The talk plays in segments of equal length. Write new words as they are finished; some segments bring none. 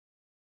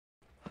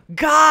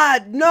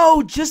God,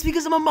 no! Just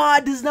because I'm a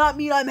mod does not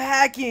mean I'm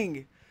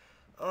hacking!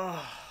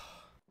 Ugh.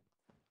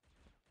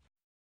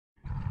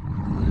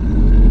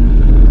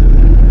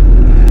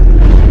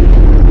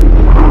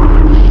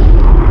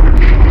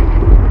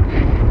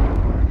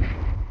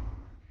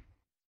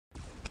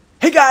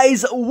 Hey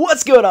guys,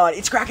 what's going on?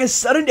 It's Crack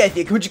Sudden Death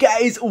here, coming to you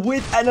guys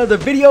with another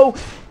video,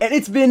 and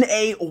it's been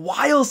a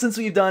while since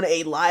we've done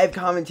a live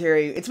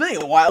commentary. It's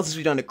been a while since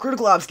we've done a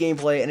Critical Ops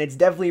gameplay, and it's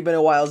definitely been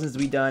a while since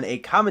we've done a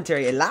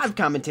commentary, a live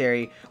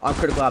commentary on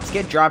Critical Ops.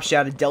 Get drop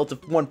shouted Delta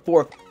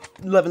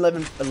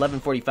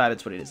 1145,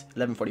 that's what it is.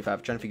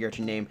 1145, trying to figure out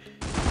your name.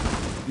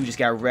 You just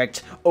got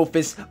wrecked.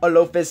 Ophis,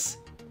 Alophis.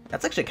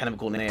 That's actually kind of a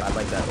cool name. I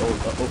like that.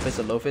 Ophis,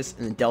 Alophis,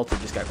 and then Delta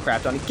just got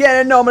crapped on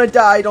again. No, I'm gonna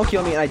die. Don't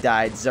kill me. And I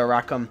died.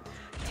 Zarakam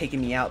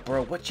taking me out,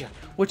 bro. What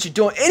you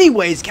doing?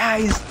 Anyways,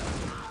 guys,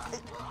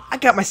 I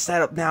got my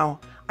setup now.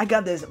 I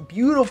got this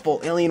beautiful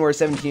Alienware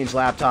 17-inch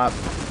laptop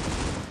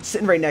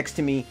sitting right next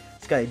to me.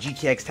 It's got a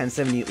GTX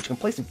 1070, which can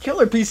play some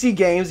killer PC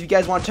games. If you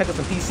guys want to check out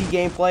some PC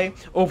gameplay,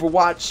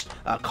 Overwatch,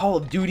 Call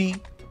of Duty,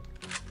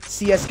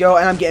 CSGO,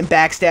 and I'm getting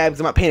backstabbed because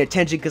I'm not paying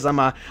attention because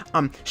I'm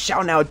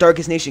shouting out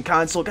Darkest Nation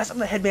console. Guys, I'm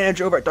the head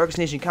manager over at Darkest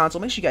Nation console.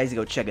 Make sure you guys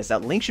go check us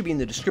out. Link should be in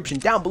the description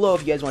down below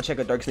if you guys want to check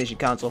out Darkest Nation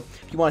console.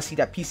 If you want to see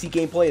that PC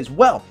gameplay as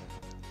well.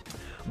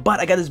 But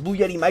I got this Blue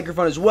Yeti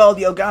microphone as well,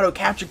 the Elgato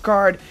capture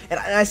card, and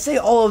I say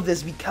all of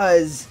this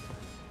because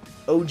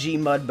OG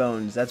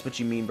Mudbones. That's what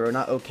you mean, bro.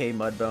 Not OK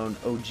Mudbone.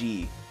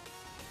 OG.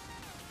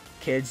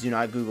 Kids, do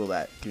not Google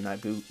that. Do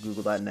not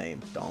Google that name.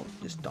 Don't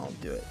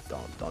do it.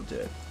 Don't do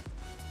it.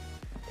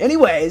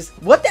 Anyways,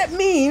 what that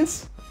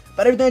means,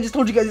 but everything I just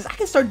told you guys, is I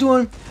can start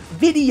doing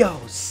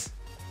videos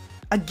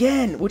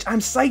again, which I'm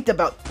psyched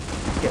about.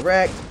 Get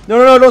wrecked.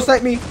 No, don't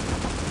snipe me.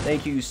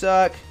 Thank you, you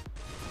suck.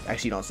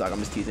 Actually, you don't suck. I'm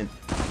just teasing.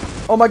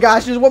 Oh my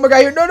gosh, there's one more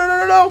guy here. No.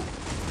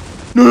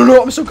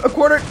 No, I'm so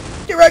cornered.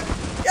 Get wrecked.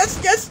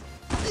 Yes.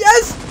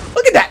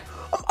 Look at that.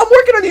 I'm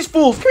working on these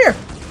fools. Come here.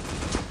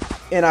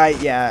 And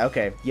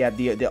okay. Yeah,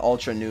 the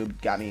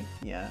ULTRANOOB got me.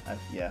 Yeah.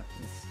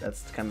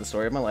 That's kind of the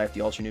story of my life. The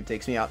ULTRANOOB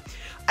takes me out.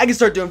 I can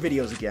start doing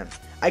videos again.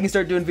 I can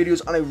start doing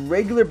videos on a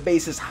regular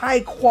basis,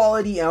 high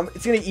quality.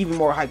 It's gonna be even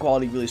more high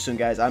quality really soon,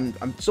 guys. I'm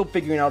still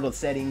figuring out all the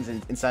settings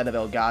inside of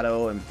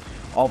Elgato and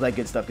all that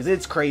good stuff because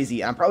it's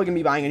crazy. I'm probably gonna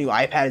be buying a new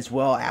iPad as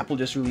well. Apple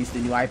just released the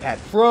new iPad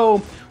Pro,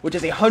 which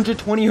has a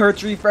 120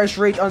 Hz refresh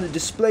rate on the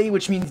display,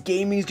 which means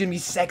gaming is gonna be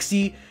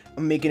sexy.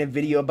 I'm making a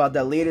video about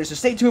that later, so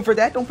stay tuned for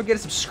that. Don't forget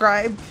to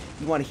subscribe if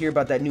you want to hear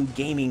about that new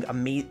gaming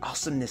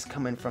awesomeness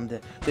coming from the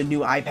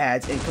new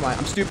iPads. And come on,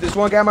 I'm stupid. There's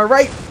one guy on my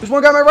right.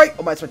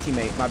 Oh, that's my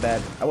teammate. My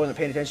bad. I wasn't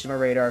paying attention to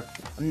my radar.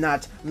 I'm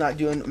not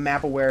doing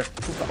map aware.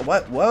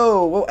 What?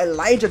 Whoa,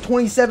 Elijah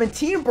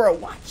 2017, bro.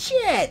 Watch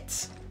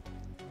it.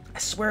 I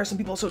swear, some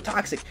people are so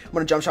toxic. I'm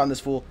gonna jump shot on this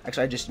fool.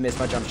 Actually, I just missed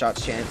my jump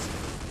shot's chance.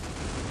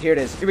 Here it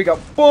is. Here we go.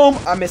 Boom.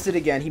 I missed it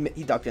again.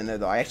 He ducked in there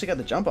though. I actually got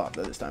the jump off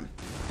though this time.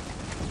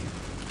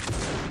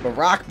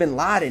 Barack Bin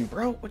Laden,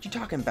 bro. What you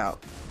talking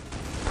about?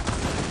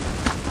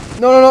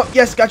 No.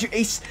 Yes, got you.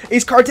 Ace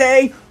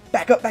Carte.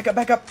 Back up.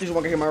 There's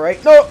one guy here on my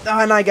right. No,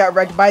 and I got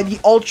wrecked by the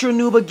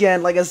ULTRANOOB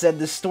again. Like I said,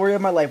 the story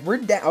of my life. We're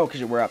down. Oh,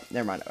 because we're up.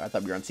 Never mind. I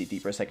thought we were on CT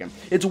for a second.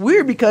 It's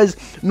weird because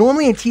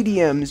normally in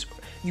TDMs,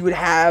 you would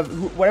have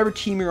whatever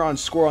team you're on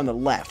score on the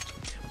left.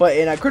 But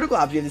in Critical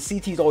Ops, you have the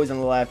CT's always on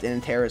the left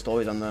and Terrorist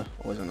always on the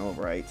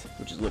right,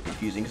 which is a little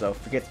confusing because I'll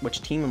forget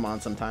which team I'm on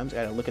sometimes.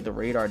 I gotta look at the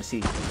radar to see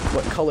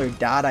what color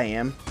dot I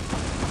am.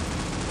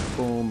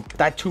 Boom.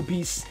 That the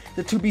two-piece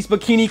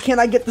bikini. Can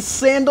I get the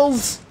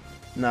sandals?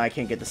 No, I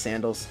can't get the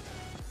sandals.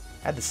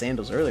 I had the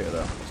sandals earlier though.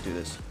 Let's do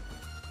this.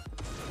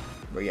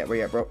 Where you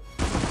at, bro?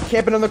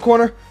 Camping on the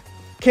corner.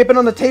 Camping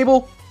on the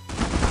table.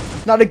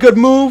 Not a good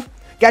move.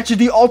 Got you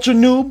the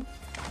ULTRANOOB.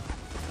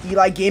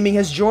 Eli Gaming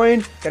has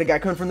joined. Got a guy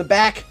coming from the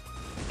back.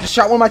 Just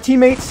shot one of my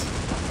teammates.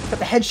 Got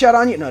the headshot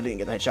on you. No, I didn't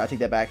get the headshot. Take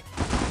that back.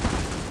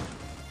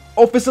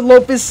 Ophis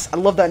Alophis. I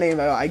love that name.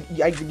 I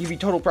give you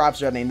total props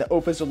for that name. The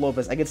Ophis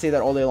Alophis. I could say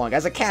that all day long.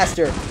 As a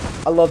caster,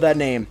 I love that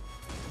name.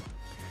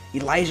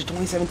 Elijah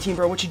 2017,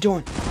 bro. What you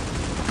doing?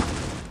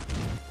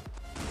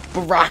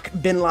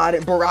 Barack Bin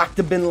Laden. Barack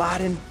the Bin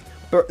Laden.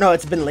 No,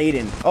 it's Bin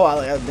Laden. Oh,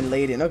 I've been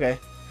Laden. Okay.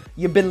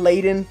 You've been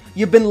laden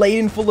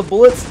full of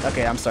bullets.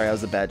 Okay, I'm sorry, that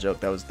was a bad joke.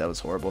 That was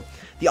horrible.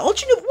 The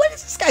ULTRANOOB, what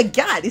has this guy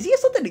got? Does he have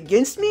something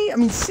against me? I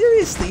mean,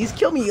 seriously, he's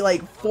killed me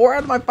like 4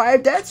 out of my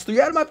 5 deaths, 3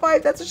 out of my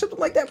 5 deaths, or something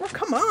like that. Bro,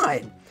 come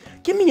on,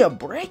 give me a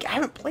break. I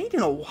haven't played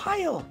in a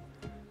while.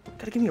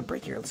 Gotta give me a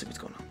break here. Let's see what's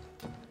going on.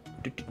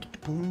 Let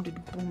me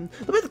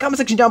in the comment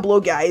section down below,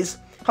 guys,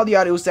 how the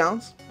audio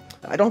sounds.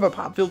 I don't have a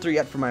pop filter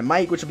yet for my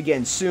mic, which will be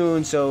getting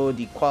soon, so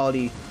the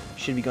quality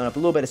should be going up a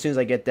little bit as soon as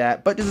I get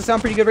that. But does it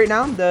sound pretty good right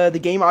now? The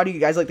game audio,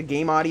 you guys like the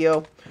game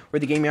audio? Where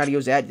the game audio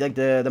is at? You like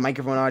the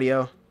microphone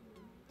audio?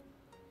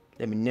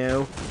 Let me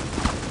know.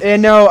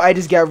 And no, I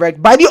just got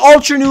wrecked by the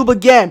ULTRANOOB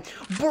again.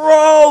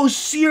 Bro,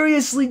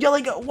 seriously? You're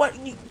like,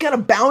 what? You got a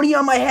bounty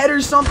on my head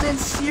or something?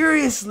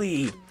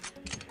 Seriously.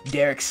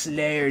 Derek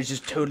Slayer is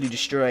just totally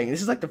destroying.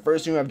 This is like the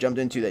first room I've jumped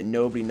into that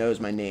nobody knows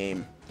my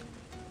name.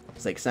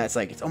 It's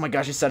like, oh my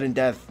gosh, it's sudden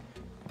death.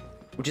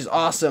 Which is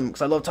awesome,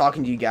 because I love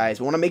talking to you guys.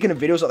 But when I'm making a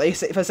video, so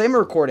if I say I'm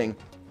recording,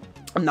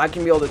 I'm not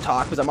going to be able to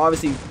talk, because I'm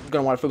obviously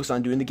going to want to focus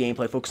on doing the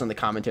gameplay, focus on the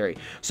commentary.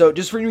 So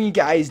just for you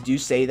guys do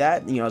say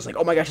that, you know, it's like,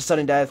 oh my gosh, it's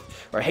sudden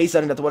death, or hey,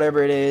 sudden death,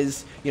 whatever it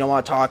is, you don't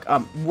want to talk.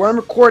 Where I'm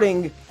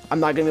recording,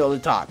 I'm not going to be able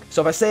to talk.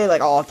 So if I say,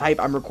 like, I'll type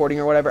I'm recording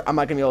or whatever, I'm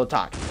not going to be able to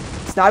talk.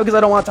 It's not because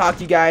I don't want to talk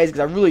to you guys,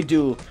 because I really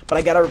do, but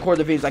I got to record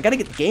the videos. I got to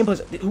get the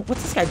gameplays.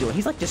 What's this guy doing?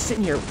 He's, like, just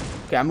sitting here.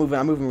 Okay, I'm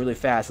moving really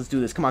fast. Let's do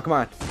this. Come on, come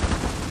on.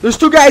 There's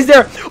 2 guys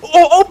there.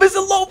 Oh, Opus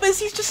and Lopez.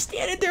 He's just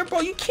standing there,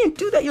 bro. You can't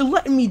do that. You're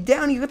letting me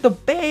down. You got the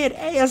bad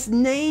ass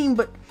name,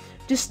 but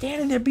just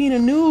standing there being a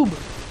noob.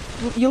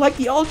 You're like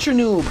the ultra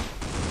noob.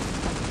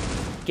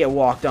 Get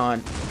walked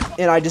on.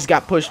 And I just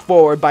got pushed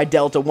forward by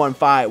Delta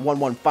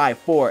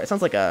 1154. It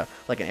sounds like an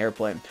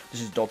airplane.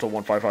 This is Delta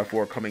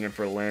 1554 coming in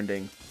for a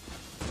landing.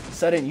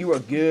 Sudden, you are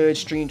good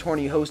stream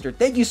tourney hoster.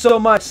 Thank you so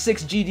much,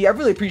 6GD. I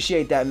really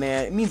appreciate that,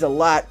 man. It means a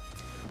lot.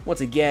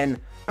 Once again,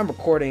 I'm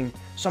recording,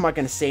 so I'm not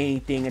going to say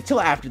anything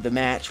until after the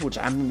match, which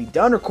I'm going to be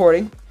done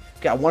recording.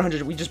 Got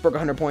 100. We just broke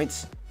 100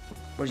 points.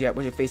 Where's you at?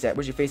 Where's your face at?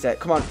 Where's your face at?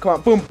 Come on, come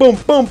on. Boom, boom,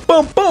 boom,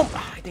 boom, boom.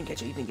 Ah, I didn't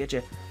get you. He didn't get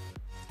you.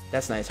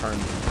 That's nice, Harm.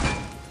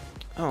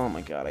 Oh,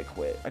 my God. I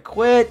quit. I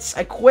quit.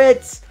 I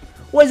quit.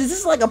 What is this? This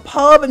is like a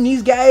pub, and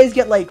these guys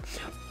get, like,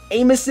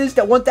 aim assist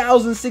at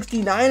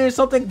 1069 or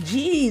something?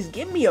 Jeez,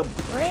 give me a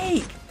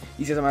break.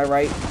 He says on my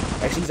right.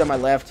 Actually, he's on my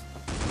left.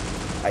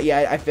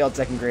 Yeah, I failed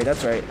 2nd grade.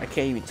 That's right. I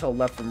can't even tell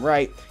left from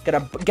right. Got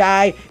a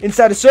guy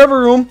inside the server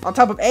room on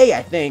top of A,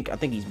 I think. I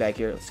think he's back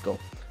here. Let's go.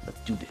 Let's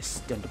do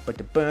this.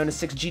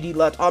 6GD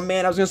left. Oh,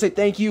 man, I was going to say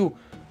thank you.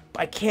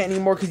 But I can't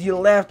anymore because you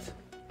left.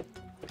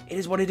 It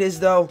is what it is,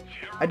 though.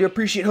 I do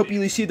appreciate. Hope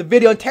you see the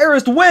video. And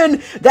terrorist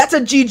win. That's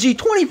a GG.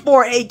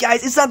 24-8,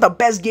 guys. It's not the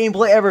best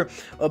gameplay ever,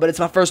 but it's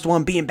my first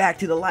one being back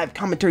to the live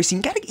commentary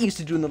scene. Gotta get used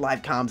to doing the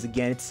live comms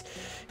again. It's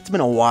been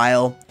a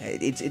while.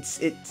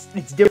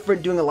 It's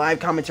different doing a live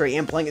commentary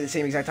and playing at the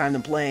same exact time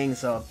than playing.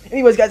 So,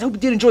 anyways, guys, hope you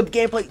did enjoy the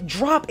gameplay.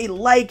 Drop a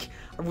like.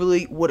 I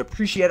really would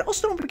appreciate it.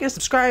 Also, don't forget to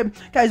subscribe.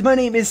 Guys, my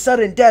name is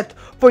Sudden Death,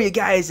 for you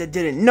guys that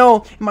didn't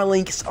know. And my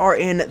links are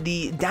in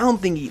the down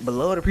thingy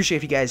below. I'd appreciate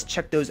if you guys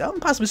check those out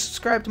and possibly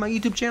subscribe to my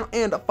YouTube channel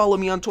and follow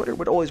me on Twitter.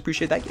 Would always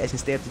appreciate that. You guys can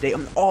stay up to date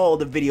on all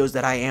the videos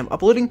that I am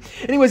uploading.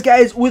 Anyways,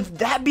 guys, with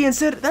that being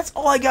said, that's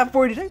all I got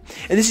for you today.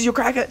 And this is your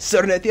cracker,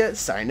 Sudden Death,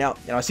 signing out.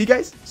 And I'll see you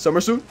guys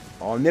somewhere soon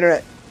on the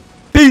internet.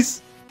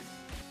 Peace!